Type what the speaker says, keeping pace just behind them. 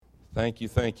Thank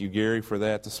you, Gary, for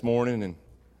that this morning and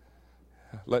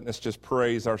letting us just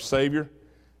praise our Savior.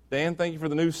 Dan, thank you for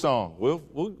the new song.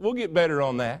 We'll get better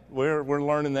on that. We're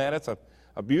learning that. It's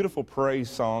a beautiful praise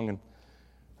song,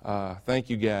 and thank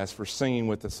you guys for singing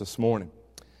with us this morning.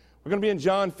 We're going to be in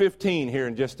John 15 here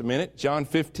in just a minute. John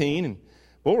 15, and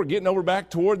we're getting over back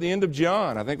toward the end of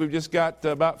John. I think we've just got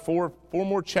about four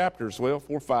more chapters. Well,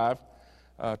 4 or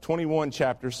 5, 21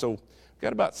 chapters. So we've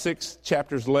got about 6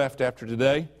 chapters left after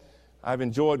today. I've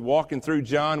enjoyed walking through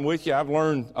John with you. I've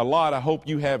learned a lot. I hope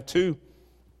you have too.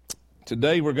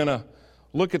 Today we're going to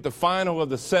look at the final of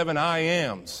the 7 I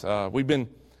Ams. We've been,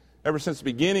 ever since the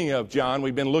beginning of John,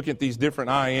 we've been looking at these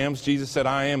different I Ams. Jesus said,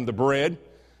 I am the bread.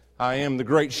 I am the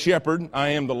great shepherd. I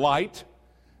am the light.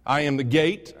 I am the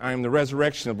gate. I am the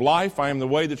resurrection of life. I am the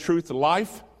way, the truth, the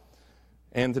life.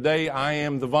 And today I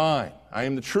am the vine. I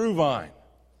am the true vine.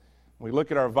 We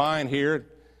look at our vine here.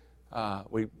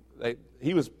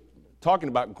 He was talking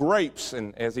about grapes,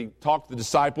 and as he talked to the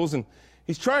disciples, and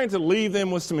he's trying to leave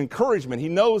them with some encouragement. He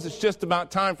knows it's just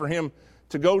about time for him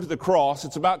to go to the cross.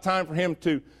 It's about time for him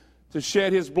to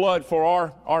shed his blood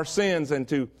for our sins and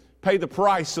to pay the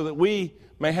price so that we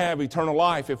may have eternal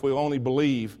life if we only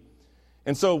believe.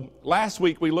 And so last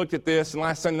week we looked at this, and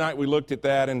last Sunday night we looked at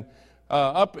that, and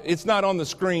it's not on the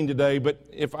screen today, but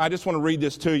if I just want to read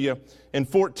this to you. In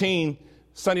 14,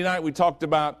 Sunday night we talked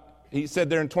about, he said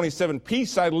there in 27,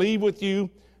 peace I leave with you,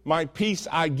 my peace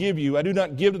I give you. I do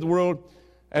not give to the world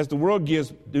as the world gives.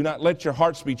 Do not let your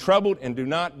hearts be troubled, and do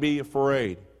not be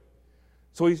afraid.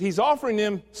 So he's offering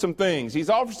them some things. He's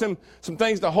offering them some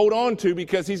things to hold on to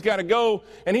because he's got to go,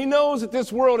 and he knows that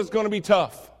this world is going to be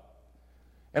tough.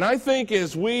 And I think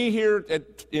as we here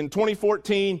in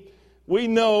 2014, we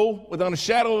know without a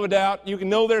shadow of a doubt, you can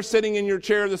know they're sitting in your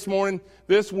chair this morning,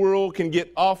 this world can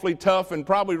get awfully tough, and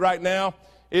probably right now,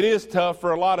 it is tough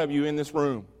for a lot of you in this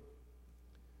room.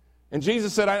 And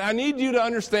Jesus said, I need you to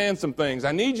understand some things.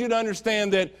 I need you to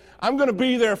understand that I'm going to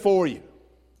be there for you.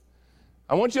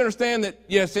 I want you to understand that,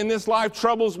 yes, in this life,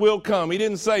 troubles will come. He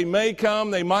didn't say may come,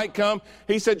 they might come.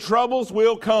 He said troubles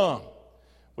will come.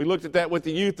 We looked at that with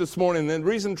the youth this morning. And the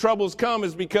reason troubles come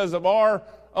is because of our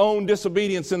own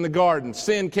disobedience in the garden.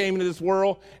 Sin came into this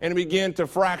world, and it began to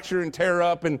fracture and tear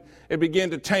up, and it began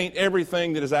to taint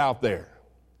everything that is out there.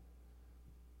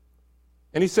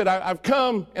 And he said, I've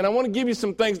come, and I want to give you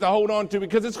some things to hold on to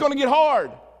because it's going to get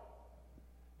hard.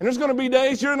 And there's going to be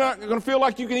days you're not going to feel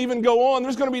like you can even go on.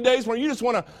 There's going to be days where you just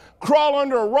want to crawl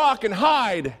under a rock and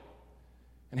hide.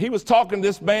 And he was talking to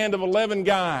this band of 11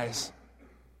 guys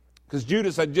because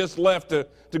Judas had just left to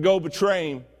go betray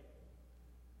him.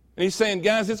 And he's saying,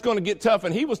 guys, it's going to get tough.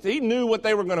 And he knew what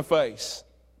they were going to face.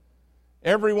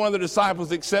 Every one of the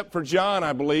disciples except for John,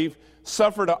 I believe,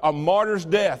 suffered a martyr's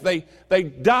death. They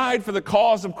died for the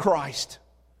cause of Christ.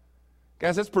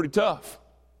 Guys, that's pretty tough.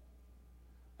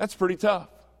 That's pretty tough.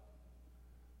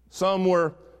 Some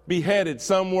were beheaded.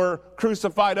 Some were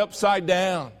crucified upside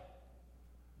down.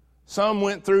 Some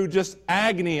went through just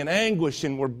agony and anguish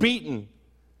and were beaten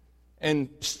and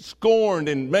scorned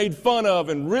and made fun of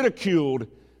and ridiculed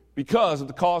because of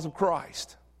the cause of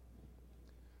Christ.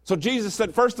 So Jesus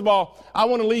said, first of all, I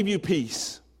want to leave you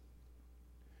peace.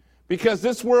 Because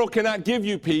this world cannot give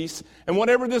you peace, and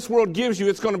whatever this world gives you,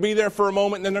 it's going to be there for a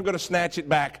moment, and then they're going to snatch it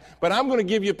back. But I'm going to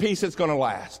give you peace that's going to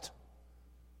last.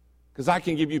 Because I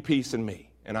can give you peace in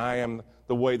me, and I am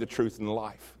the way, the truth, and the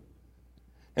life.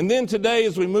 And then today,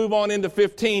 as we move on into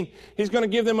 15, he's going to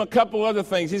give them a couple other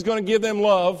things. He's going to give them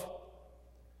love,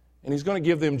 and he's going to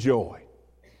give them joy.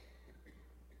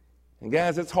 And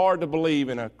guys, it's hard to believe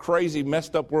in a crazy,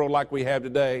 messed up world like we have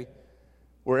today,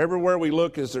 where everywhere we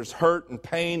look is there's hurt and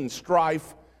pain and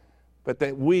strife, but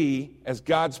that we, as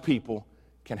God's people,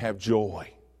 can have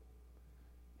joy.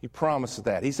 He promises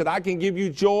that. He said, I can give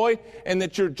you joy, and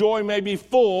that your joy may be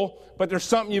full, but there's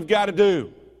something you've got to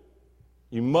do.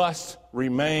 You must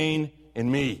remain in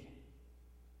me.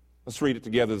 Let's read it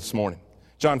together this morning.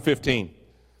 John 15.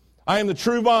 I am the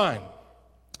true vine,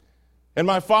 and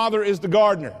my Father is the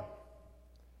gardener.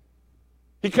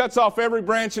 He cuts off every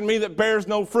branch in me that bears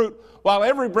no fruit, while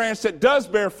every branch that does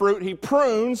bear fruit, he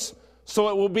prunes so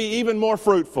it will be even more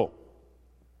fruitful.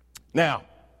 Now,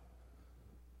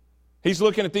 he's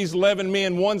looking at these 11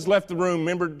 men. One's left the room,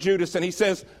 remember Judas, and he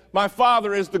says, my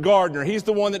Father is the gardener. He's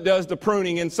the one that does the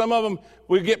pruning, and some of them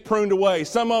will get pruned away.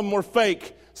 Some of them were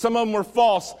fake. Some of them were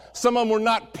false. Some of them were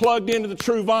not plugged into the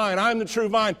true vine. I'm the true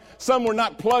vine. Some were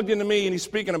not plugged into me, and he's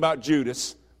speaking about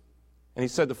Judas. And he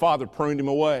said the Father pruned him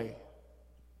away.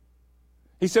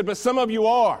 He said, but some of you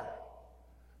are.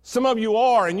 Some of you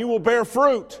are, and you will bear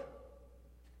fruit.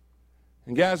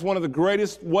 And guys, one of the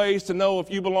greatest ways to know if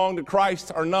you belong to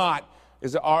Christ or not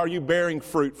is, are you bearing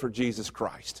fruit for Jesus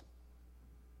Christ?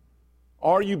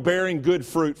 Are you bearing good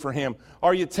fruit for Him?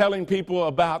 Are you telling people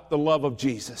about the love of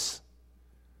Jesus?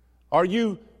 Are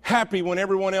you happy when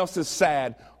everyone else is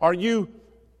sad? Are you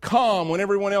calm when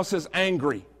everyone else is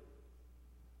angry?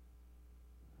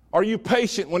 Are you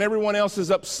patient when everyone else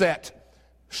is upset?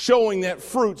 Showing that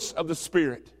fruits of the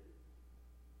Spirit.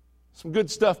 Some good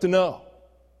stuff to know.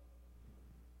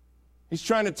 He's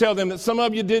trying to tell them that some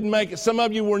of you didn't make it. Some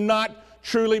of you were not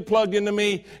truly plugged into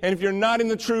me. And if you're not in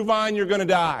the true vine, you're going to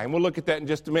die. And we'll look at that in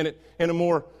just a minute in a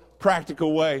more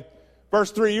practical way.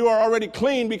 Verse 3, you are already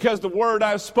clean because the word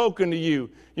I have spoken to you.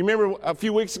 You remember a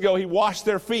few weeks ago, he washed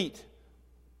their feet.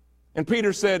 And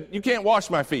Peter said, you can't wash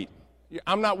my feet.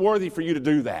 I'm not worthy for you to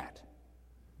do that.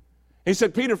 He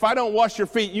said, Peter, if I don't wash your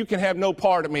feet, you can have no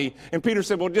part of me. And Peter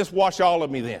said, well, just wash all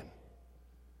of me then.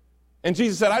 And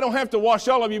Jesus said, I don't have to wash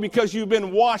all of you because you've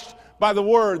been washed by the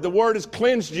Word. The Word has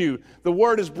cleansed you. The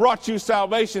Word has brought you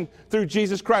salvation through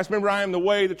Jesus Christ. Remember, I am the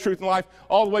way, the truth, and life.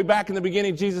 All the way back in the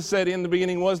beginning, Jesus said, in the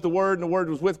beginning was the Word, and the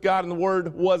Word was with God, and the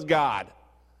Word was God.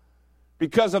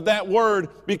 Because of that Word,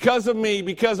 because of me,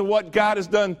 because of what God has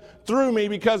done through me,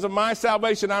 because of my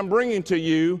salvation I'm bringing to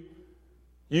you,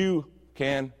 you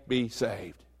can be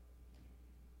saved.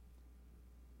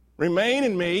 Remain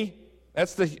in me.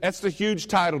 That's the huge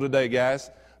title today, guys.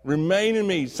 Remain in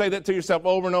me. Say that to yourself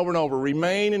over and over and over.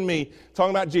 Remain in me.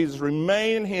 Talking about Jesus.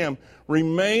 Remain in Him.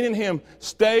 Remain in Him.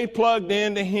 Stay plugged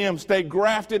into Him. Stay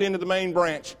grafted into the main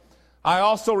branch. I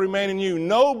also remain in you.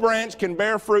 No branch can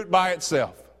bear fruit by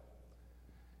itself.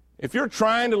 If you're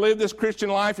trying to live this Christian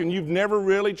life and you've never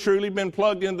really truly been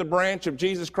plugged into the branch of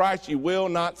Jesus Christ, you will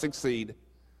not succeed.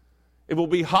 It will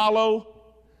be hollow.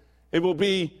 It will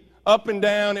be up and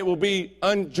down. It will be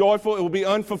unjoyful. It will be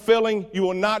unfulfilling. You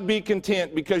will not be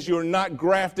content because you are not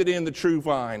grafted in the true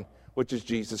vine, which is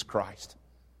Jesus Christ.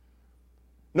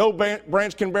 No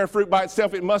branch can bear fruit by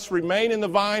itself. It must remain in the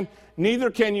vine.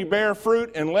 Neither can you bear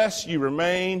fruit unless you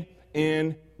remain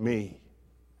in me.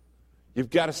 You've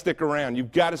got to stick around.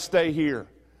 You've got to stay here.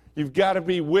 You've got to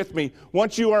be with me.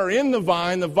 Once you are in the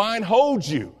vine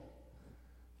holds you.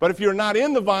 But if you're not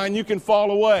in the vine, you can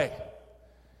fall away.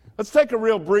 Let's take a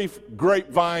real brief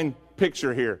grapevine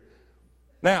picture here.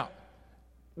 Now,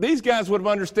 these guys would have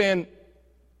understand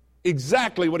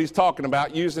exactly what he's talking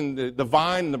about using the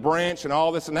vine and the branch and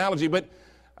all this analogy. But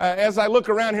as I look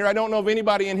around here, I don't know of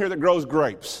anybody in here that grows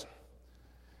grapes.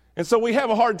 And so we have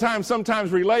a hard time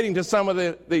sometimes relating to some of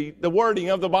the wording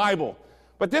of the Bible.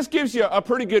 But this gives you a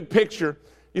pretty good picture.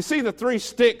 You see the 3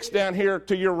 sticks down here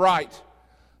to your right.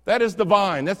 That is the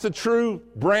vine. That's the true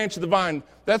branch of the vine.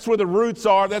 That's where the roots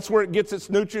are. That's where it gets its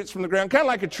nutrients from the ground, kind of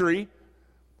like a tree.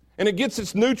 And it gets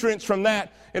its nutrients from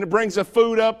that, and it brings the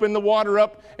food up and the water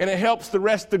up, and it helps the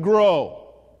rest to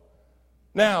grow.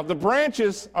 Now, the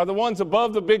branches are the ones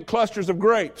above the big clusters of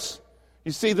grapes.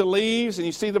 You see the leaves, and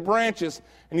you see the branches,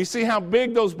 and you see how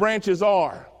big those branches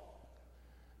are.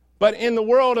 But in the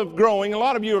world of growing, a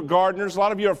lot of you are gardeners, a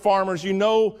lot of you are farmers, you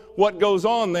know what goes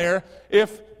on there.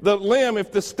 If the limb,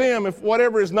 if the stem, if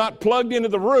whatever is not plugged into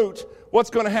the root, what's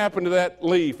going to happen to that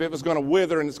leaf? It was going to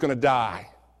wither and it's going to die.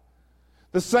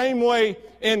 The same way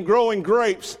in growing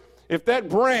grapes, if that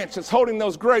branch that's holding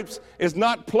those grapes is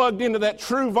not plugged into that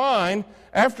true vine,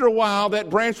 after a while that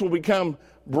branch will become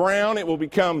brown, it will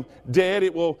become dead,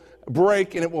 it will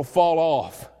break, and it will fall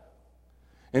off.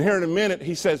 And here in a minute,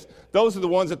 he says, those are the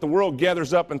ones that the world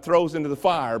gathers up and throws into the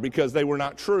fire because they were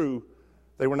not true,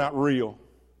 they were not real.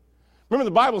 Remember,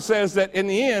 the Bible says that in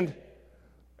the end,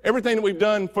 everything that we've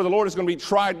done for the Lord is going to be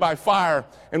tried by fire,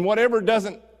 and whatever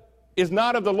is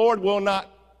not of the Lord will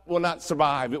not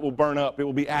survive. It will burn up. It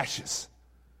will be ashes.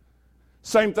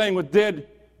 Same thing with dead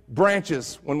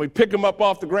branches. When we pick them up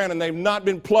off the ground and they've not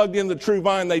been plugged in the true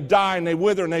vine, they die and they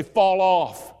wither and they fall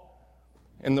off.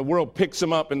 And the world picks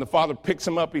them up, and the Father picks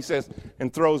them up, he says,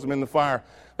 and throws them in the fire.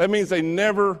 That means they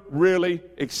never really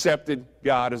accepted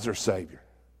God as their Savior.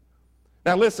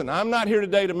 Now listen, I'm not here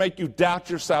today to make you doubt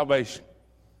your salvation.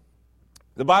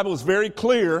 The Bible is very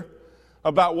clear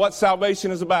about what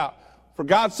salvation is about. For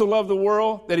God so loved the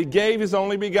world that he gave his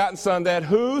only begotten Son, that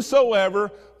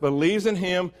whosoever believes in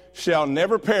him shall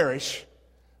never perish,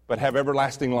 but have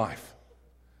everlasting life.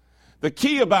 The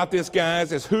key about this,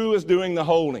 guys, is who is doing the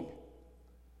holding.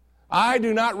 I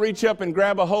do not reach up and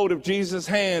grab a hold of Jesus'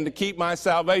 hand to keep my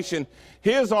salvation.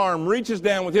 His arm reaches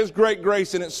down with his great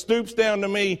grace, and it stoops down to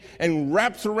me and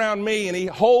wraps around me, and he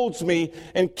holds me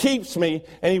and keeps me,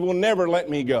 and he will never let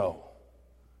me go.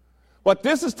 What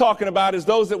this is talking about is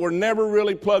those that were never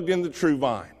really plugged in the true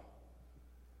vine.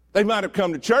 They might have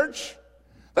come to church.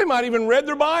 They might even read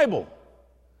their Bible.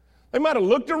 They might have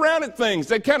looked around at things.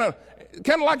 They kind of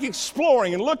like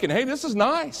exploring and looking. Hey, this is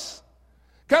nice.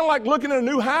 Kind of like looking at a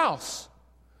new house.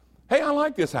 Hey, I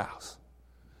like this house.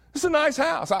 It's a nice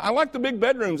house. I like the big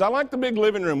bedrooms. I like the big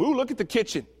living room. Ooh, look at the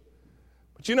kitchen.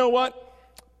 But you know what?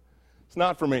 It's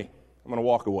not for me. I'm going to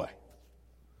walk away.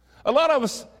 A lot of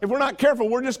us, if we're not careful,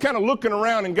 we're just kind of looking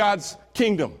around in God's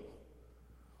kingdom.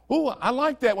 Ooh, I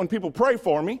like that when people pray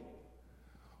for me.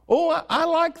 Oh, I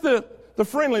like the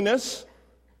friendliness.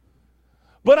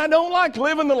 But I don't like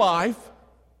living the life.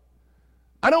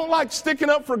 I don't like sticking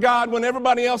up for God when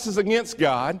everybody else is against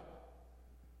God.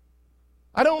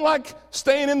 I don't like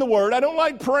staying in the Word. I don't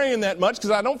like praying that much because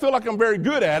I don't feel like I'm very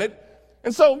good at it.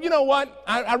 And so, you know what?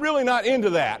 I'm really not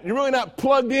into that. You're really not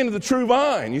plugged into the true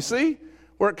vine. You see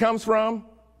where it comes from?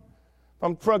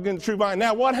 I'm plugged into the true vine.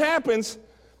 Now, what happens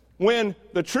when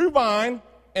the true vine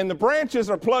and the branches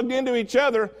are plugged into each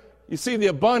other? You see the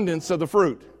abundance of the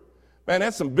fruit. Man,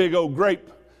 that's some big old grape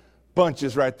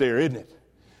bunches right there, isn't it?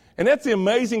 And that's the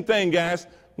amazing thing, guys.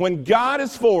 When God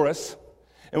is for us,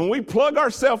 and when we plug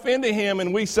ourselves into Him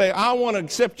and we say, I want to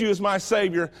accept you as my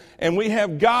Savior, and we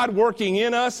have God working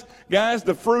in us, guys,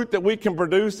 the fruit that we can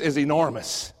produce is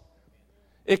enormous.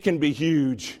 It can be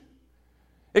huge.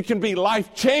 It can be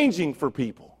life-changing for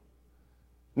people.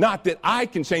 Not that I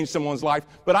can change someone's life,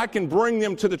 but I can bring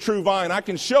them to the true vine. I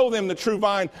can show them the true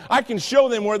vine. I can show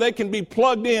them where they can be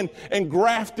plugged in and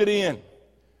grafted in.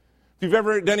 If you've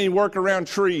ever done any work around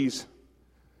trees,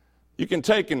 you can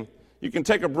take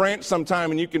a branch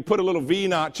sometime and you can put a little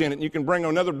V-notch in it, and you can bring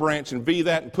another branch and V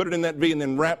that and put it in that V and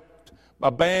then wrap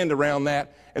a band around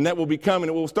that, and that will become, and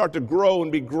it will start to grow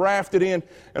and be grafted in,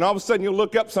 and all of a sudden you'll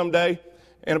look up someday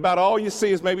and about all you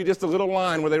see is maybe just a little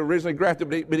line where they were originally grafted,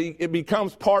 but it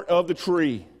becomes part of the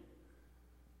tree.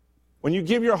 When you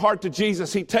give your heart to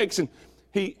Jesus, He takes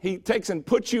and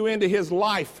puts you into His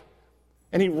life,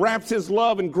 and He wraps His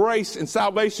love and grace and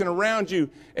salvation around you,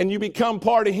 and you become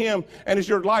part of Him. And as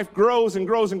your life grows and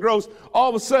grows and grows, all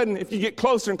of a sudden, if you get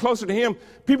closer and closer to Him,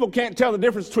 people can't tell the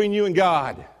difference between you and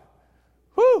God.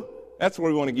 Whew! That's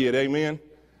where we want to get, amen?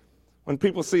 When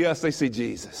people see us, they see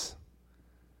Jesus.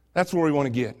 That's where we want to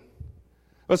get.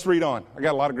 Let's read on. I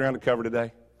got a lot of ground to cover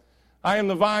today. I am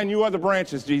the vine, you are the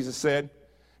branches, Jesus said.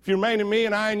 If you remain in me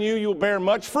and I in you, you'll bear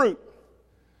much fruit.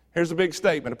 Here's a big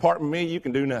statement. Apart from me, you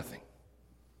can do nothing.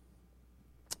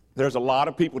 There's a lot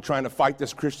of people trying to fight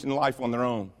this Christian life on their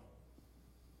own.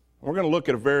 We're going to look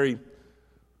at a very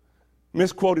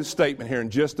misquoted statement here in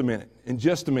just a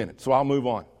minute. So I'll move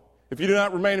on. If you do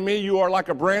not remain in me, you are like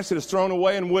a branch that is thrown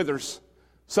away and withers.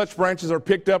 Such branches are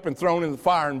picked up and thrown in the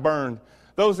fire and burned.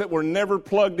 Those that were never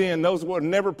plugged in, those that were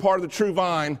never part of the true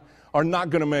vine, are not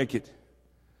going to make it.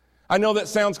 I know that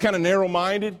sounds kind of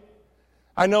narrow-minded.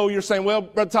 I know you're saying, well,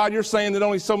 Brother Todd, you're saying that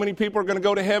only so many people are going to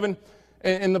go to heaven.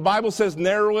 And the Bible says,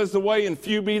 narrow is the way and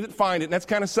few be that find it. And that's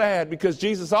kind of sad because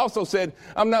Jesus also said,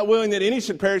 I'm not willing that any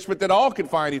should perish, but that all could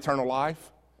find eternal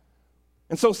life.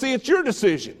 And so, see, it's your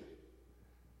decision.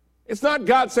 It's not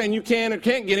God saying you can or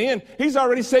can't get in. He's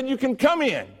already said you can come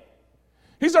in.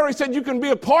 He's already said you can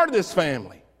be a part of this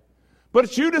family. But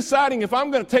it's you deciding if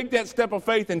I'm going to take that step of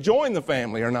faith and join the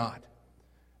family or not.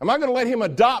 Am I going to let Him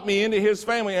adopt me into His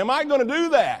family? Am I going to do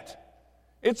that?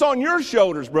 It's on your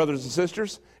shoulders, brothers and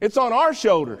sisters. It's on our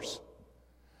shoulders.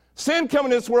 Sin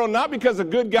coming into this world not because a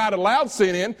good God allowed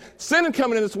sin in. Sin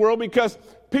coming into this world because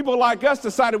people like us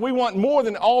decided we want more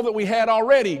than all that we had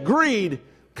already. Greed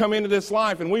come into this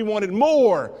life, and we wanted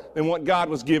more than what God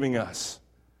was giving us.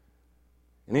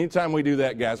 And anytime we do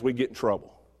that, guys, we get in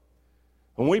trouble.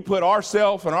 When we put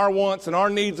ourselves and our wants and our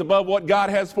needs above what God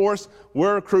has for us,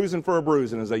 we're cruising for a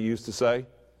bruising, as they used to say.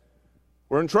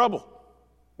 We're in trouble.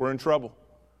 We're in trouble.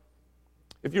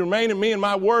 If you remain in me and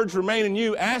my words remain in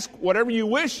you, ask whatever you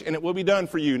wish, and it will be done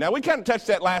for you. Now, we kind of touched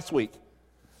that last week.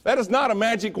 That is not a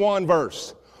magic wand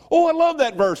verse. Oh, I love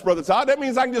that verse, Brother Todd. That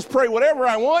means I can just pray whatever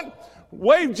I want,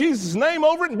 wave Jesus' name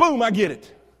over it, and boom, I get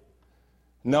it.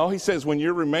 No, he says, when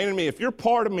you're remaining in me, if you're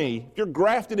part of me, if you're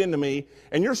grafted into me,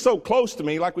 and you're so close to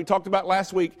me, like we talked about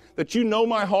last week, that you know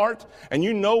my heart, and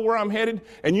you know where I'm headed,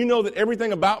 and you know that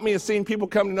everything about me is seeing people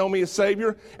come to know me as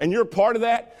Savior, and you're part of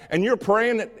that, and you're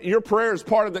praying that your prayer is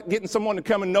part of getting someone to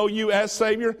come and know you as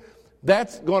Savior,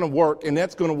 that's going to work, and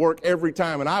that's going to work every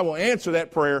time. And I will answer that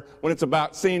prayer when it's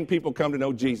about seeing people come to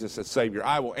know Jesus as Savior.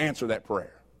 I will answer that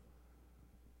prayer.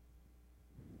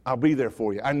 I'll be there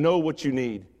for you. I know what you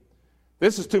need.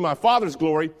 This is to my Father's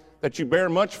glory, that you bear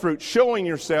much fruit, showing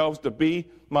yourselves to be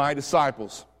my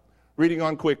disciples. Reading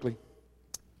on quickly.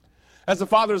 As the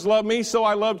Father has loved me, so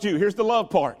I loved you. Here's the love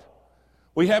part.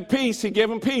 We have peace. He gave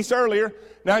them peace earlier.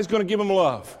 Now He's going to give them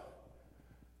love.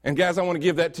 And guys, I want to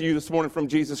give that to you this morning from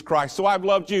Jesus Christ. So I've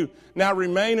loved you. Now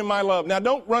remain in my love. Now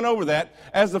don't run over that.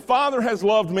 As the Father has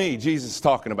loved me, Jesus is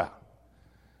talking about.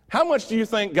 How much do you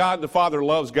think God the Father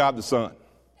loves God the Son?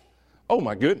 Oh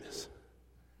my goodness.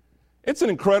 It's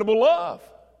an incredible love.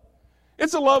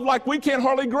 It's a love like we can't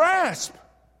hardly grasp.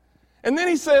 And then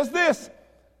he says this,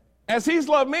 as he's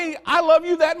loved me, I love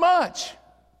you that much.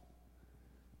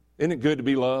 Isn't it good to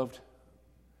be loved?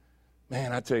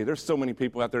 Man, I tell you, there's so many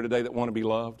people out there today that want to be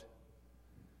loved.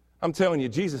 I'm telling you,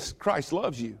 Jesus Christ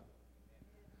loves you.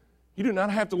 You do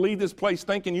not have to leave this place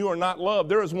thinking you are not loved.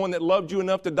 There is one that loved you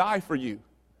enough to die for you.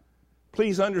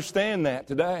 Please understand that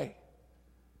today.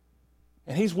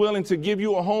 And he's willing to give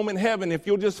you a home in heaven if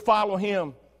you'll just follow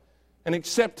him and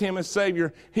accept him as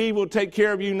Savior. He will take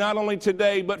care of you not only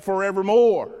today but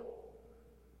forevermore.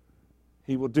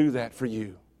 He will do that for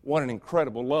you. What an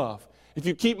incredible love. If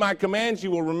you keep my commands,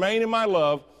 you will remain in my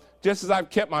love, just as I've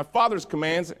kept my Father's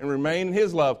commands and remain in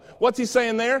his love. What's he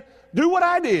saying there? Do what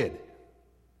I did.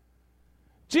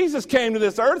 Jesus came to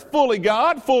this earth fully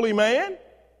God, fully man.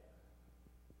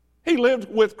 He lived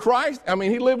with Christ.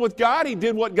 He lived with God. He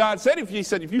did what God said. He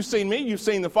said, if you've seen me, you've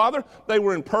seen the Father. They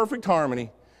were in perfect harmony.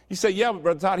 You say, yeah, but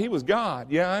Brother Todd, he was God.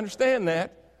 Yeah, I understand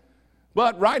that.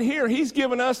 But right here, he's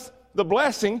given us the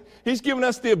blessing. He's given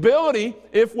us the ability,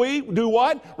 if we do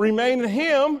what? Remain in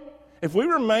him. If we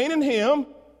remain in him,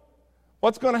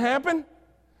 what's going to happen?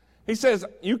 He says,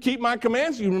 you keep my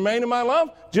commands, you remain in my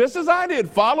love, just as I did.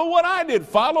 Follow what I did.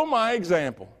 Follow my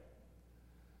example.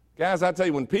 Guys, I tell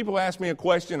you, when people ask me a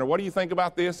question, or what do you think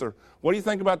about this, or what do you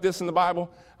think about this in the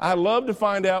Bible, I love to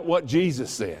find out what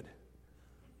Jesus said.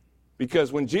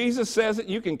 Because when Jesus says it,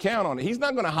 you can count on it. He's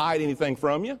not going to hide anything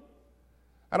from you.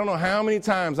 I don't know how many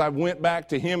times I went back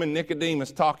to him and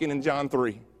Nicodemus talking in John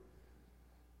 3.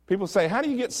 People say, how do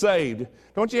you get saved?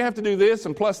 Don't you have to do this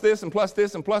and plus this and plus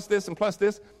this and plus this and plus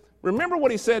this? Remember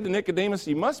what he said to Nicodemus?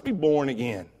 You must be born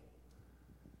again.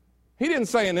 He didn't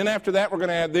say, and then after that we're going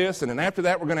to add this, and then after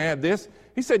that we're going to add this.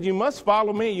 He said, you must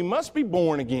follow me. You must be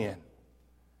born again.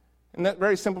 And that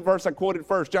very simple verse I quoted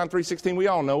first, John 3:16, we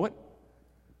all know it.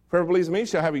 Whoever believes in me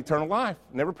shall have eternal life,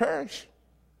 never perish.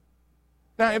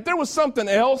 Now, if there was something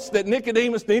else that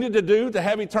Nicodemus needed to do to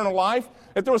have eternal life,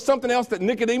 if there was something else that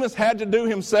Nicodemus had to do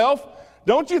himself,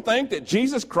 don't you think that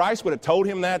Jesus Christ would have told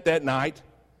him that night?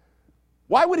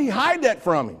 Why would he hide that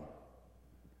from him?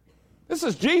 This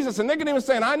is Jesus, and Nicodemus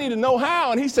saying, I need to know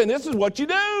how, and he said, this is what you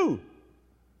do.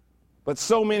 But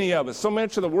so many of us, so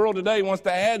much of the world today wants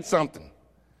to add something.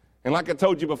 And like I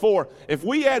told you before, if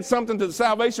we add something to the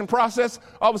salvation process,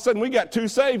 all of a sudden we got two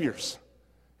saviors.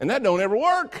 And that don't ever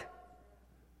work.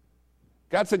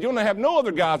 God said, you'll have no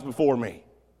other gods before me.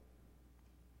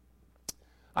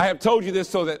 I have told you this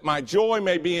so that my joy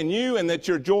may be in you and that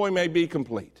your joy may be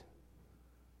complete.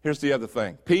 Here's the other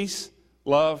thing. Peace,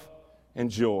 love,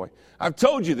 and joy. I've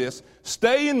told you this.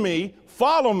 Stay in me,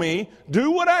 follow me,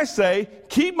 do what I say,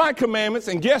 keep my commandments,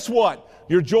 and guess what?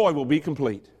 Your joy will be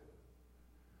complete.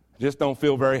 I just don't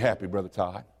feel very happy, Brother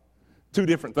Todd. Two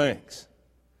different things.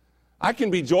 I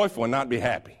can be joyful and not be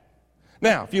happy.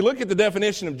 Now, if you look at the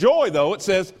definition of joy, though, it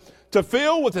says to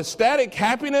fill with ecstatic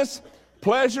happiness,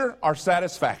 pleasure, or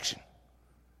satisfaction.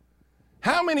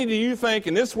 How many do you think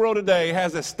in this world today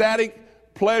has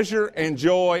ecstatic pleasure and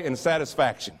joy and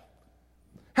satisfaction?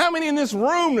 How many in this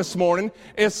room this morning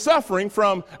is suffering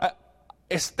from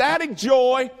ecstatic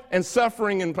joy and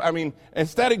suffering,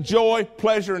 ecstatic joy,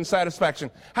 pleasure, and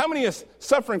satisfaction? How many is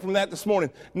suffering from that this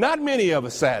morning? Not many of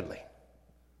us, sadly.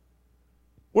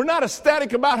 We're not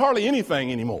ecstatic about hardly anything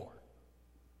anymore.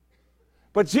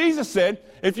 But Jesus said,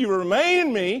 if you remain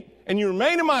in me and you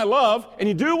remain in my love and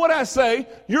you do what I say,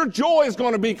 your joy is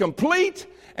going to be complete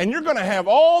and you're going to have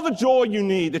all the joy you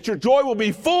need, that your joy will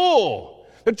be full,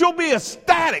 that you'll be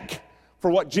ecstatic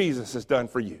for what Jesus has done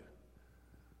for you.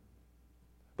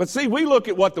 But see, we look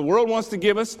at what the world wants to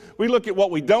give us. We look at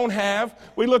what we don't have.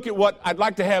 We look at what I'd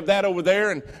like to have that over there,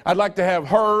 and I'd like to have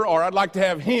her, or I'd like to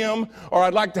have him, or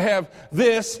I'd like to have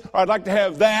this, or I'd like to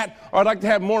have that, or I'd like to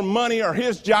have more money, or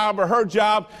his job, or her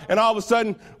job, and all of a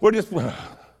sudden, we're just, and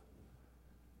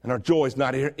our joy is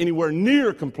not anywhere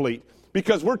near complete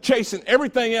because we're chasing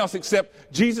everything else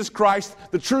except Jesus Christ,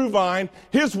 the true vine,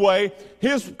 his way,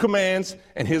 his commands,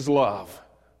 and his love.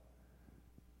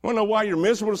 Want to know why you're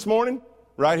miserable this morning?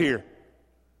 Right here.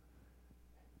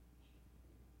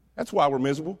 That's why we're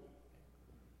miserable.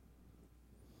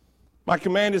 My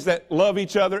command is that love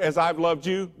each other as I've loved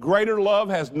you. Greater love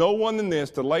has no one than this,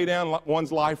 to lay down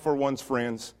one's life for one's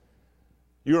friends.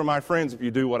 You are my friends if you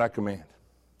do what I command.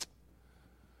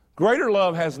 Greater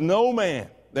love has no man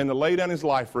than to lay down his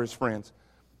life for his friends.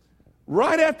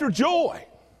 Right after joy,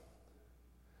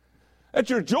 that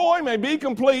your joy may be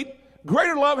complete.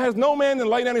 Greater love has no man than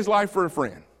lay down his life for a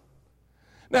friend.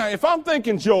 Now, if I'm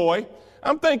thinking joy,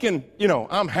 I'm thinking,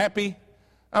 I'm happy,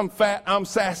 I'm fat, I'm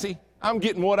sassy, I'm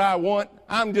getting what I want,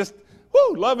 I'm just,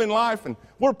 loving life, and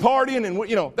we're partying,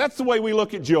 and, that's the way we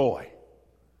look at joy.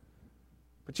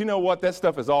 But you know what? That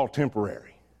stuff is all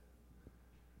temporary.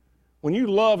 When you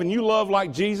love, and you love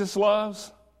like Jesus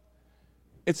loves,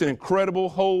 it's an incredible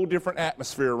whole different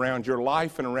atmosphere around your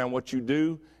life and around what you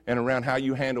do and around how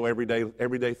you handle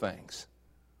everyday things.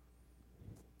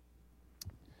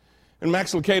 In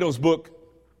Max Lucado's book,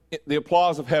 The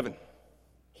Applause of Heaven,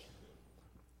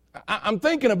 I'm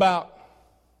thinking about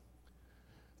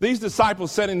these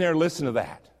disciples sitting there listening to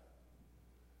that.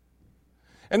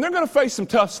 And they're going to face some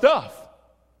tough stuff.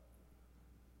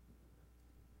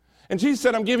 And Jesus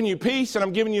said, I'm giving you peace, and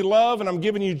I'm giving you love, and I'm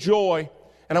giving you joy,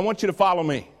 and I want you to follow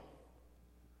me.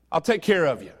 I'll take care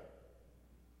of you.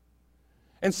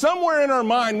 And somewhere in our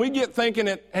mind, we get thinking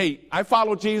that, hey, I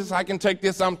follow Jesus, I can take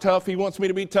this, I'm tough, he wants me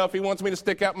to be tough, he wants me to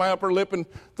stick out my upper lip and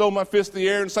throw my fist in the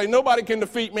air and say, nobody can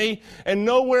defeat me. And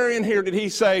nowhere in here did he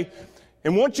say,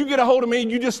 and once you get a hold of me,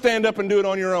 you just stand up and do it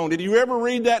on your own. Did you ever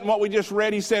read that in what we just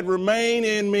read? He said, remain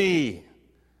in me.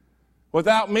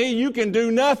 Without me, you can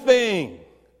do nothing.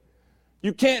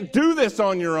 You can't do this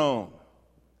on your own.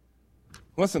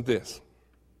 Listen to this.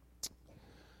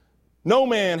 No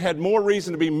man had more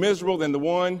reason to be miserable than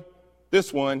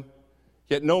this one,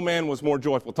 yet no man was more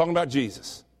joyful. Talking about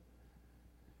Jesus.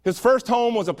 His first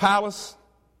home was a palace.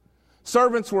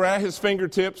 Servants were at his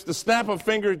fingertips. The snap of a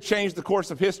finger changed the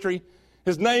course of history.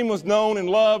 His name was known and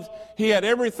loved. He had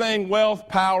everything, wealth,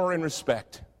 power, and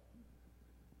respect.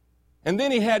 And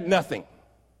then he had nothing.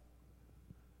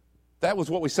 That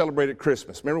was what we celebrated at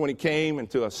Christmas. Remember when he came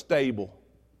into a stable?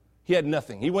 He had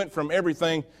nothing. He went from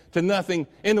everything to nothing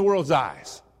in the world's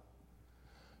eyes.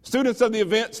 Students of the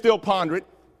event still ponder it.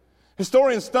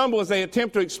 Historians stumble as they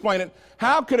attempt to explain it.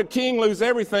 How could a king lose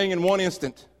everything in one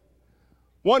instant?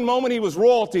 One moment he was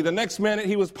royalty, the next minute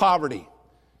he was poverty.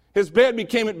 His bed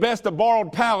became at best a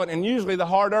borrowed pallet and usually the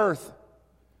hard earth.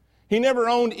 He never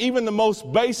owned even the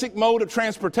most basic mode of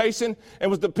transportation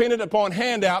and was dependent upon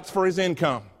handouts for his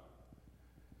income.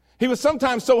 He was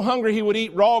sometimes so hungry he would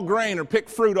eat raw grain or pick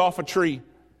fruit off a tree.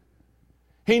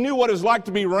 He knew what it was like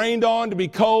to be rained on, to be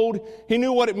cold. He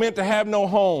knew what it meant to have no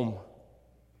home.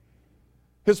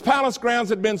 His palace grounds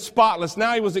had been spotless.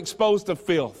 Now he was exposed to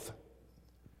filth.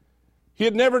 He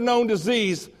had never known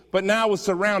disease, but now was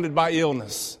surrounded by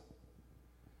illness.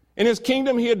 In his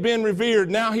kingdom he had been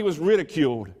revered. Now he was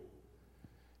ridiculed.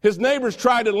 His neighbors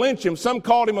tried to lynch him. Some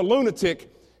called him a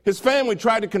lunatic. His family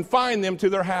tried to confine them to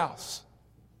their house.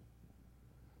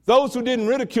 Those who didn't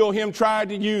ridicule him tried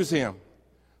to use him.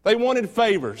 They wanted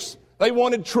favors. They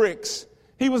wanted tricks.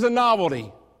 He was a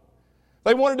novelty.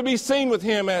 They wanted to be seen with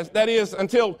him,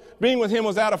 until being with him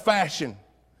was out of fashion.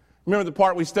 Remember the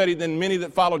part we studied, then many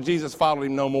that followed Jesus followed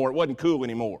him no more. It wasn't cool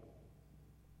anymore.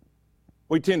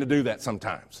 We tend to do that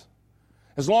sometimes.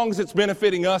 As long as it's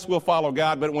benefiting us, we'll follow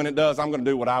God, but when it does, I'm going to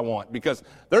do what I want because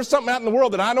there's something out in the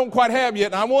world that I don't quite have yet,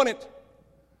 and I want it.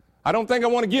 I don't think I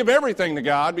want to give everything to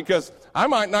God because I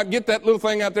might not get that little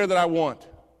thing out there that I want.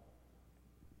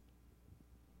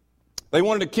 They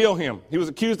wanted to kill him. He was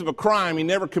accused of a crime he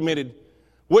never committed.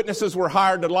 Witnesses were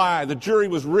hired to lie. The jury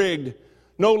was rigged.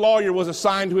 No lawyer was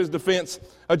assigned to his defense.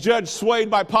 A judge swayed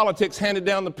by politics handed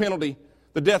down the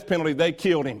death penalty. They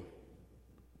killed him.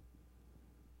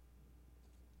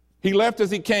 He left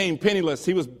as he came, penniless.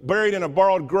 He was buried in a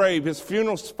borrowed grave. His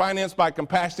funeral was financed by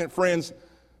compassionate friends.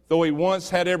 Though he once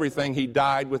had everything, he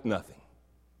died with nothing.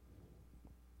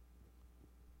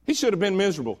 He should have been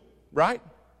miserable, right?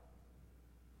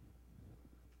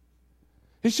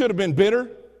 He should have been bitter.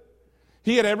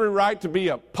 He had every right to be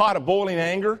a pot of boiling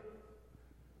anger,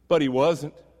 but he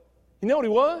wasn't. You know what he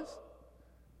was?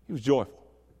 He was joyful.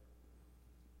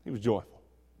 He was joyful.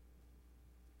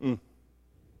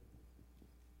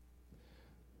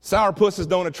 Sourpusses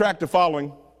don't attract a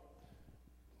following.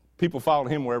 People followed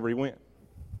him wherever he went.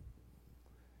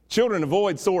 Children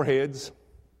avoid sore heads.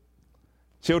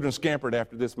 Children scampered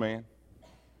after this man.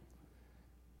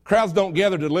 Crowds don't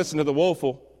gather to listen to the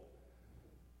woeful.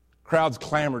 Crowds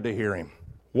clamored to hear him.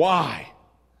 Why?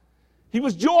 He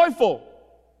was joyful.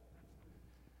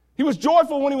 He was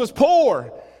joyful when he was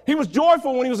poor. He was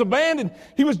joyful when he was abandoned.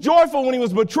 He was joyful when he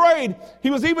was betrayed. He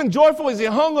was even joyful as he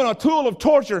hung on a tool of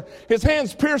torture, his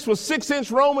hands pierced with 6-inch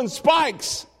Roman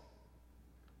spikes.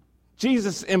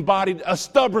 Jesus embodied a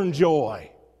stubborn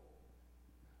joy.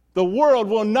 The world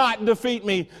will not defeat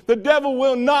me. The devil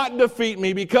will not defeat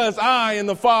me because I and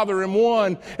the Father am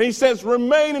one. And he says,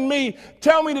 remain in me.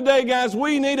 Tell me today, guys,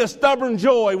 we need a stubborn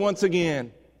joy once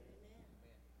again.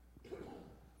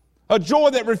 A joy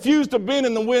that refused to bend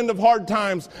in the wind of hard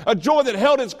times. A joy that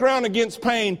held its ground against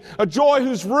pain. A joy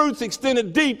whose roots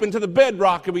extended deep into the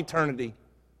bedrock of eternity.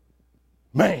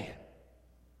 Man,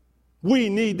 we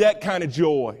need that kind of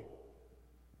joy.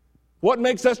 What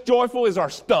makes us joyful is our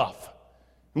stuff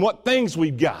and what things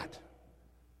we've got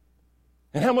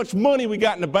and how much money we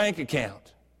got in the bank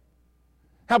account,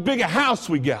 how big a house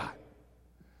we got,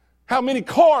 how many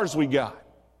cars we got.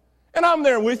 And I'm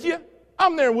there with you.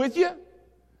 I'm there with you.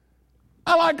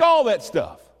 I like all that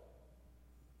stuff.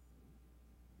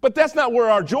 But that's not where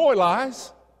our joy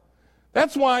lies.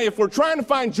 That's why if we're trying to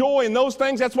find joy in those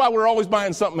things, that's why we're always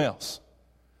buying something else.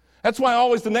 That's why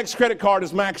always the next credit card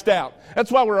is maxed out.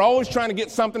 That's why we're always trying to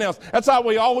get something else. That's why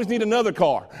we always need another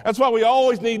car. That's why we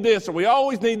always need this or we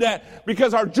always need that.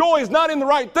 Because our joy is not in the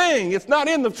right thing. It's not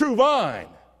in the true vine.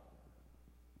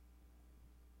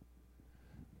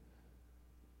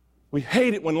 We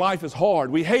hate it when life is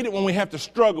hard. We hate it when we have to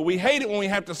struggle. We hate it when we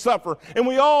have to suffer. And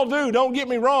we all do. Don't get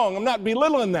me wrong. I'm not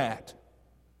belittling that.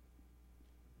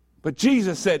 But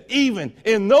Jesus said, even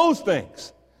in those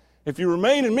things, if you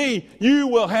remain in me, you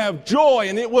will have joy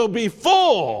and it will be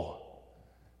full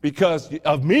because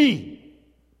of me.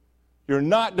 You're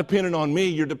not dependent on me.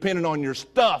 You're dependent on your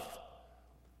stuff.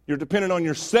 You're dependent on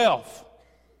yourself.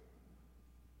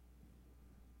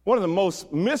 One of the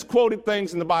most misquoted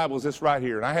things in the Bible is this right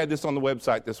here. And I had this on the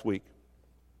website this week.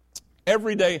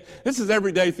 This is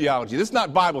everyday theology. This is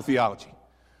not Bible theology.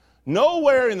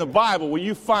 Nowhere in the Bible will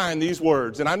you find these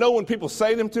words. And I know when people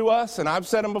say them to us, and I've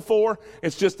said them before,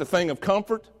 it's just a thing of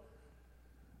comfort.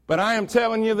 But I am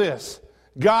telling you this.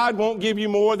 God won't give you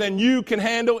more than you can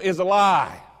handle is a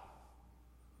lie.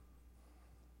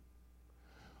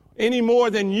 Any more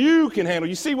than you can handle.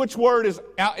 You see which word is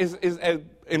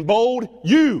in bold?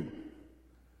 You.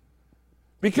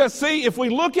 Because see, if we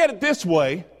look at it this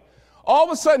way, all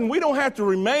of a sudden we don't have to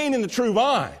remain in the true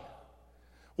vine.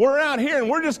 We're out here and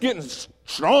we're just getting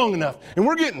strong enough and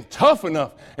we're getting tough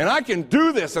enough and I can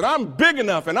do this and I'm big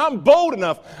enough and I'm bold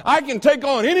enough. I can take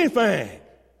on anything.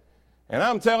 And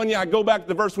I'm telling you, I go back to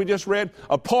the verse we just read.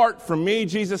 Apart from me,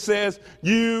 Jesus says,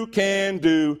 you can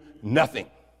do nothing.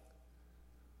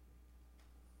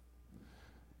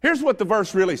 Here's what the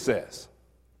verse really says.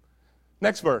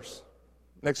 Next verse.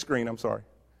 Next screen, I'm sorry.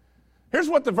 Here's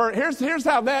what the verse, here's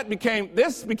how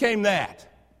this became that.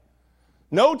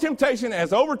 No temptation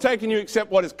has overtaken you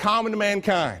except what is common to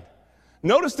mankind.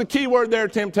 Notice the key word there,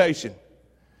 temptation.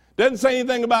 Doesn't say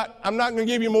anything about, I'm not going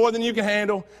to give you more than you can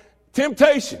handle.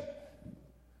 Temptation.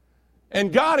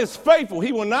 And God is faithful.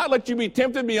 He will not let you be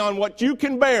tempted beyond what you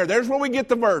can bear. There's where we get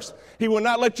the verse. He will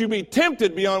not let you be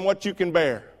tempted beyond what you can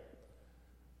bear.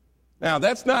 Now,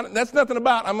 that's nothing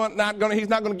about, he's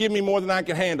not going to give me more than I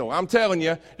can handle. I'm telling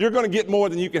you, you're going to get more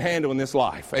than you can handle in this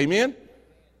life. Amen?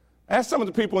 Ask some of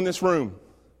the people in this room.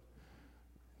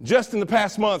 Just in the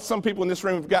past month, some people in this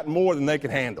room have gotten more than they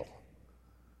can handle.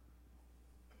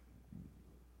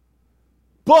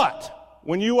 But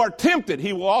when you are tempted,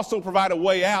 he will also provide a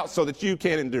way out so that you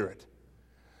can endure it.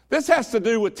 This has to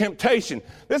do with temptation.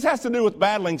 This has to do with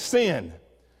battling sin.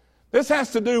 This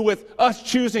has to do with us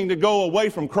choosing to go away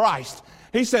from Christ.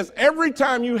 He says, every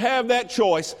time you have that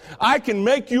choice, I can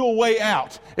make you a way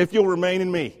out if you'll remain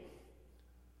in me.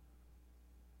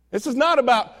 This is not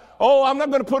about, I'm not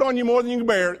going to put on you more than you can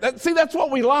bear. That's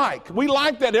what we like. We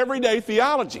like that everyday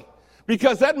theology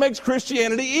because that makes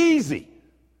Christianity easy.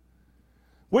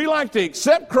 We like to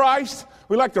accept Christ.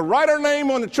 We like to write our name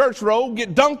on the church roll,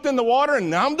 get dunked in the water,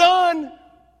 and I'm done.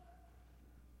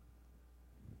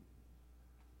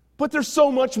 But there's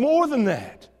so much more than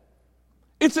that.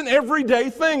 It's an everyday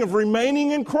thing of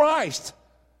remaining in Christ.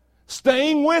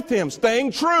 Staying with him,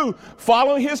 staying true,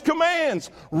 following his commands,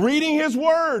 reading his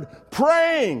word,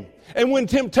 praying. And when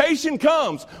temptation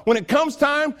comes, when it comes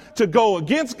time to go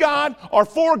against God or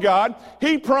for God,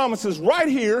 he promises right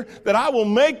here that I will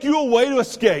make you a way to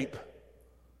escape.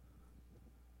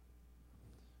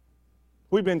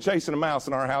 We've been chasing a mouse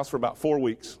in our house for about 4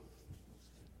 weeks.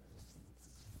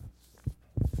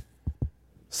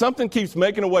 Something keeps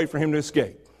making a way for him to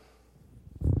escape.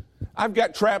 I've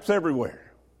got traps everywhere.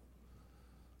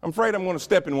 I'm afraid I'm going to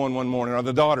step in one morning, or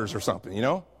the daughters or something, you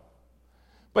know.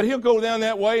 But he'll go down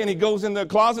that way, and he goes in the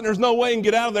closet, and there's no way he can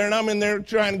get out of there, and I'm in there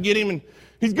trying to get him, and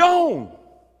he's gone.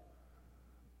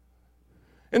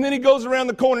 And then he goes around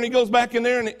the corner, and he goes back in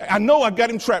there, and I know I've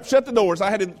got him trapped. Shut the doors.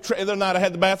 The other night I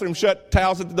had the bathroom shut,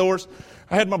 towels at the doors.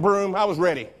 I had my broom. I was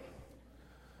ready.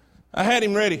 I had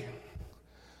him ready.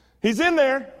 He's in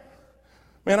there.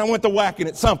 Man, I went to whacking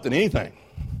at something, anything.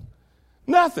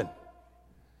 Nothing.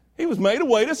 He was made a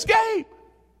way to escape.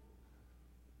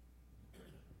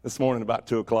 This morning about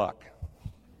 2 o'clock.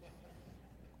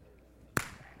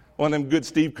 One of them good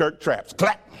Steve Kirk traps.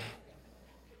 Clap.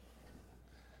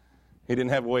 He didn't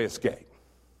have a way to escape.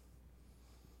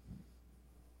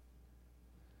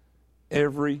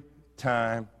 Every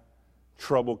time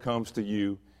trouble comes to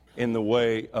you in the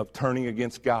way of turning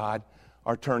against God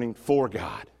or turning for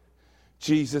God,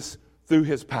 Jesus, through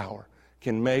his power,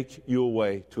 can make you a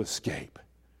way to escape.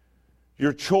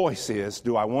 Your choice is,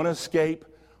 do I want to escape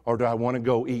or do I want to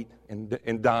go eat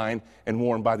and dine and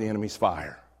warm by the enemy's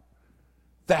fire?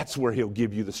 That's where he'll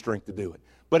give you the strength to do it.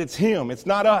 But it's him. It's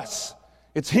not us.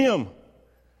 It's him.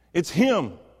 It's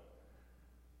him.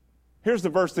 Here's the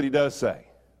verse that he does say.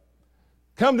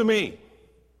 Come to me.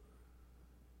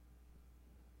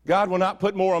 God will not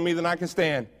put more on me than I can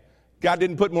stand. God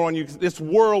didn't put more on you. This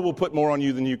world will put more on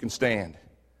you than you can stand.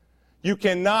 You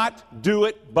cannot do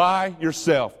it by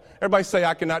yourself. Everybody say,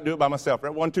 I cannot do it by myself.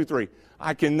 Right? 1, 2, 3.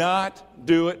 I cannot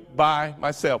do it by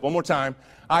myself. One more time.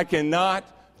 I cannot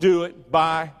do it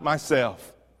by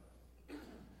myself.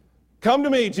 Come to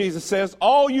me, Jesus says,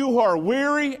 all you who are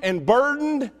weary and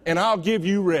burdened, and I'll give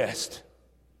you rest.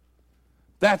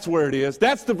 That's where it is.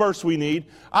 That's the verse we need.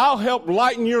 I'll help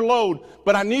lighten your load,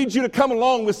 but I need you to come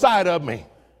along beside of me.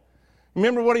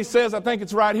 Remember what he says? I think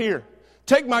it's right here.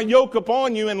 Take my yoke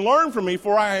upon you and learn from me,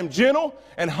 for I am gentle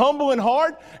and humble in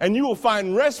heart, and you will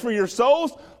find rest for your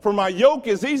souls, for my yoke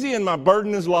is easy and my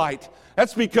burden is light.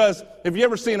 That's because, if you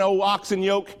ever seen an old oxen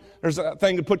yoke, there's a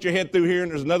thing to put your head through here,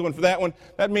 and there's another one for that one.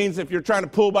 That means if you're trying to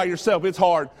pull by yourself, it's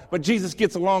hard. But Jesus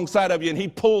gets alongside of you, and he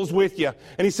pulls with you.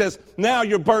 And he says, now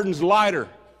your burden's lighter.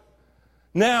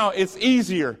 Now it's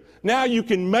easier. Now you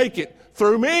can make it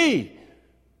through me.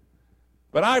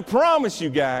 But I promise you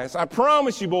guys, I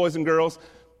promise you boys and girls,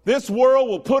 this world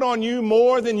will put on you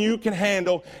more than you can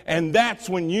handle, and that's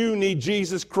when you need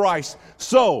Jesus Christ.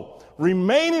 So,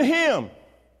 remain in him.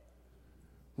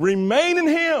 Remain in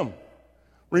him.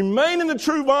 Remain in the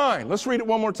true vine. Let's read it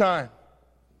one more time.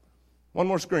 One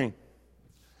more screen.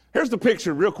 Here's the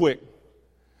picture real quick.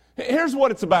 Here's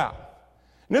what it's about.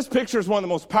 And this picture is one of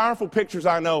the most powerful pictures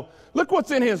I know. Look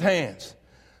what's in his hands.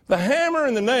 The hammer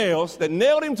and the nails that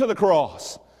nailed him to the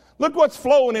cross. Look what's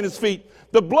flowing in his feet.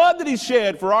 The blood that he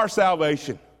shed for our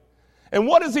salvation. And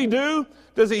what does he do?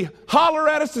 Does he holler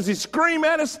at us? Does he scream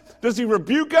at us? Does he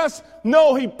rebuke us?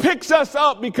 No, he picks us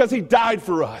up because he died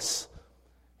for us.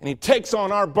 And he takes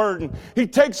on our burden. He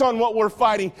takes on what we're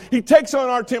fighting. He takes on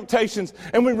our temptations.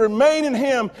 And we remain in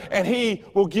him, and he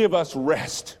will give us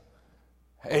rest.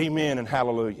 Amen and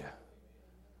hallelujah.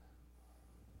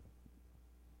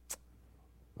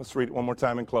 Let's read it one more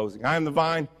time in closing. I am the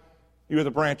vine, you are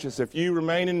the branches. If you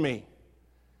remain in me,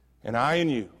 and I in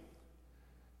you,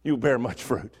 you will bear much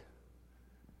fruit.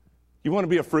 You want to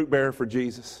be a fruit bearer for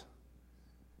Jesus?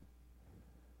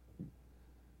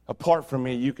 Apart from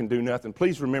me, you can do nothing.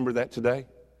 Please remember that today.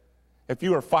 If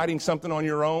you are fighting something on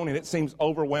your own and it seems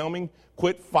overwhelming,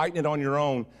 quit fighting it on your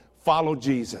own. Follow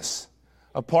Jesus.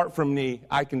 Apart from me,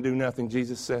 I can do nothing,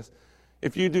 Jesus says.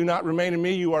 If you do not remain in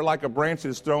me, you are like a branch that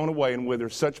is thrown away and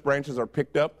withers. Such branches are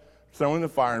picked up, thrown in the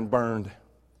fire, and burned.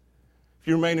 If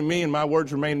you remain in me and my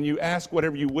words remain in you, ask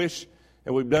whatever you wish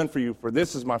and we've done for you. For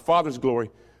this is my Father's glory,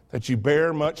 that you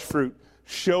bear much fruit,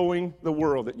 showing the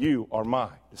world that you are my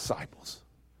disciples.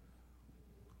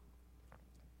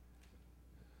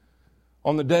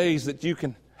 On the days that you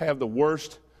can have the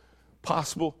worst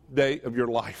possible day of your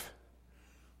life,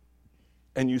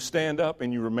 and you stand up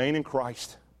and you remain in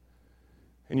Christ,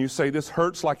 and you say, this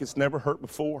hurts like it's never hurt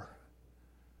before,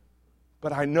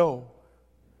 but I know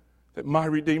that my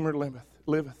Redeemer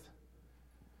liveth.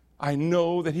 I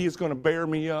know that he is going to bear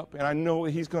me up, and I know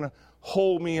that he's going to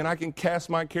hold me, and I can cast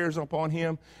my cares upon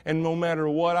him, and no matter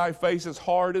what I face, as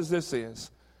hard as this is,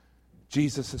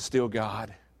 Jesus is still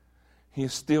God. He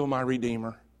is still my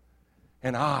Redeemer,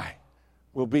 and I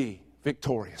will be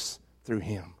victorious through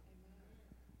him.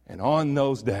 And on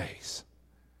those days,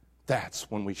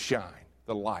 that's when we shine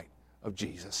the light of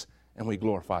Jesus and we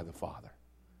glorify the Father.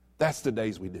 That's the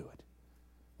days we do it.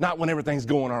 Not when everything's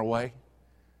going our way.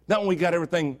 Not when we got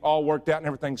everything all worked out and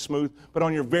everything's smooth, but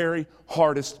on your very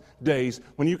hardest days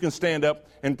when you can stand up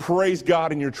and praise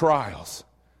God in your trials.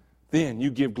 Then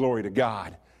you give glory to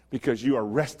God because you are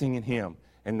resting in him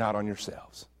and not on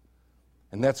yourselves.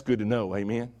 And that's good to know,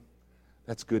 amen?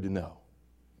 That's good to know.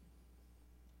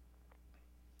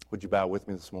 Would you bow with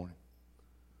me this morning?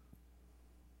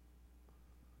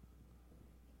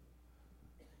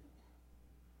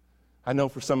 I know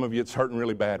for some of you it's hurting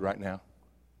really bad right now.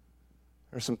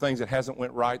 There's some things that hasn't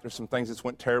went right. There's some things that's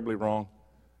went terribly wrong.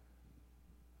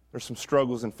 There's some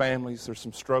struggles in families. There's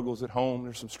some struggles at home.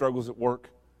 There's some struggles at work.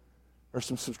 There's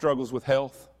some struggles with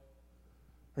health.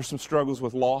 There's some struggles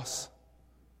with loss.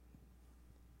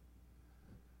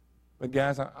 But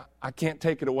guys, I can't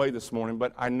take it away this morning,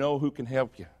 but I know who can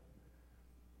help you.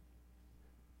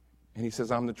 And he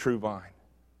says, I'm the true vine.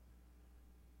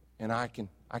 And I can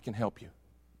help you.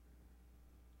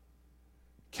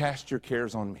 Cast your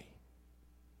cares on me.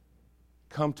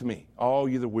 Come to me, all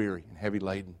you that are weary and heavy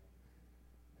laden,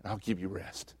 and I'll give you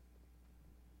rest.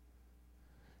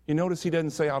 You notice he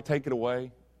doesn't say, I'll take it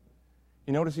away.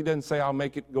 You notice he doesn't say, I'll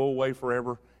make it go away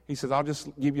forever. He says, I'll just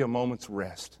give you a moment's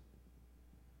rest.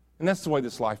 And that's the way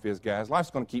this life is, guys.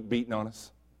 Life's going to keep beating on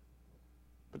us.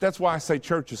 But that's why I say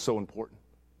church is so important.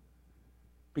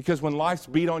 Because when life's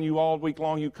beat on you all week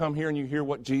long, you come here and you hear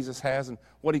what Jesus has and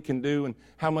what he can do and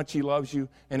how much he loves you,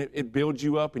 and it builds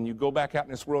you up, and you go back out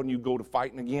in this world and you go to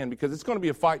fighting again, because it's going to be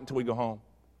a fight until we go home.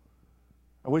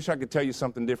 I wish I could tell you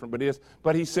something different, but it is.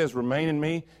 But he says, remain in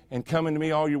me and come into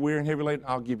me, all you're weary and heavy laden,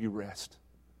 I'll give you rest.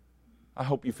 I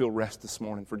hope you feel rest this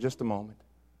morning for just a moment.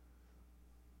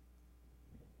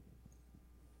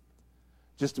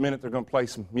 Just a minute, they're going to play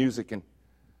some music, and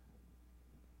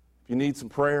if you need some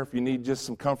prayer, if you need just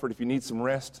some comfort, if you need some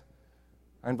rest,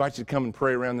 I invite you to come and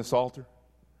pray around this altar.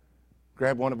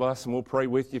 Grab one of us and we'll pray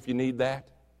with you if you need that.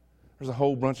 There's a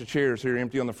whole bunch of chairs here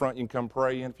empty on the front. You can come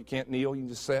pray in. If you can't kneel, you can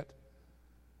just sit.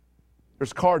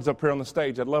 There's cards up here on the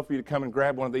stage. I'd love for you to come and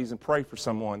grab one of these and pray for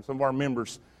someone. Some of our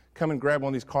members, come and grab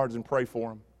one of these cards and pray for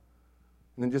them.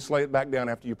 And then just lay it back down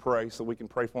after you pray so we can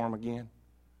pray for them again.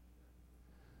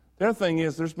 The other thing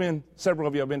is, there's been several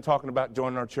of you have been talking about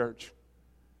joining our church.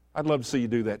 I'd love to see you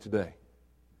do that today.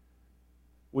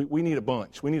 We need a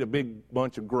bunch. We need a big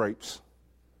bunch of grapes.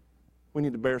 We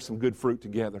need to bear some good fruit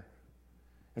together.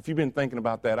 If you've been thinking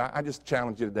about that, I just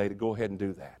challenge you today to go ahead and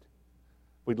do that.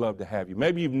 We'd love to have you.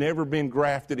 Maybe you've never been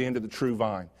grafted into the true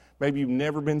vine. Maybe you've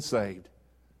never been saved.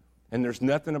 And there's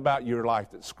nothing about your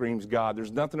life that screams God.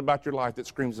 There's nothing about your life that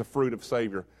screams the fruit of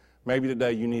Savior. Maybe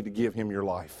today you need to give him your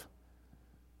life.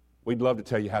 We'd love to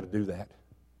tell you how to do that.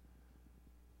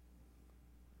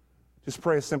 Just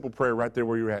pray a simple prayer right there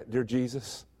where you're at. Dear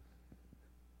Jesus,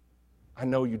 I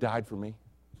know you died for me.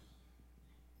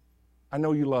 I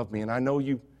know you love me, and I know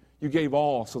you gave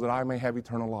all so that I may have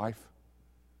eternal life.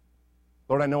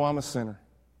 Lord, I know I'm a sinner.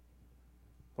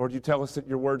 Lord, you tell us that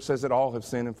your word says that all have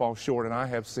sinned and fall short, and I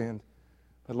have sinned.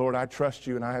 But Lord, I trust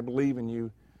you, and I believe in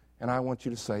you, and I want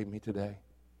you to save me today.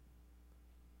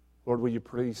 Lord, will you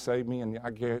please save me? And I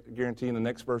guarantee in the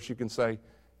next verse you can say,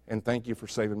 and thank you for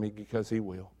saving me, because he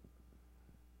will.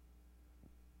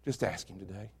 Just ask him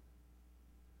today.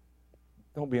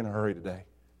 Don't be in a hurry today.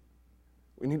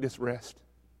 We need this rest.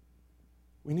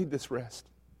 We need this rest.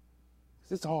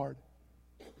 Because it's hard.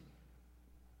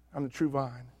 I'm the true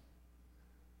vine.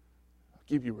 I'll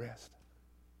give you rest.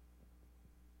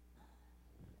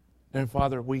 And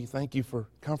Father, we thank you for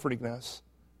comforting us.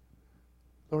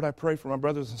 Lord, I pray for my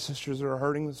brothers and sisters that are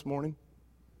hurting this morning.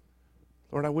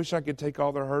 Lord, I wish I could take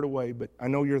all their hurt away, but I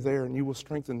know you're there and you will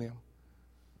strengthen them.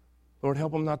 Lord,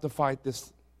 help them not to fight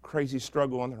this crazy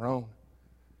struggle on their own,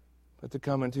 but to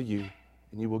come unto you,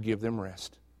 and you will give them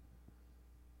rest.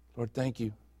 Lord, thank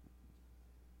you.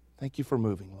 Thank you for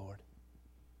moving, Lord.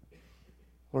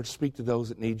 Lord, speak to those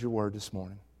that need your word this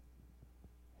morning.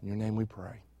 In your name we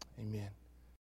pray. Amen.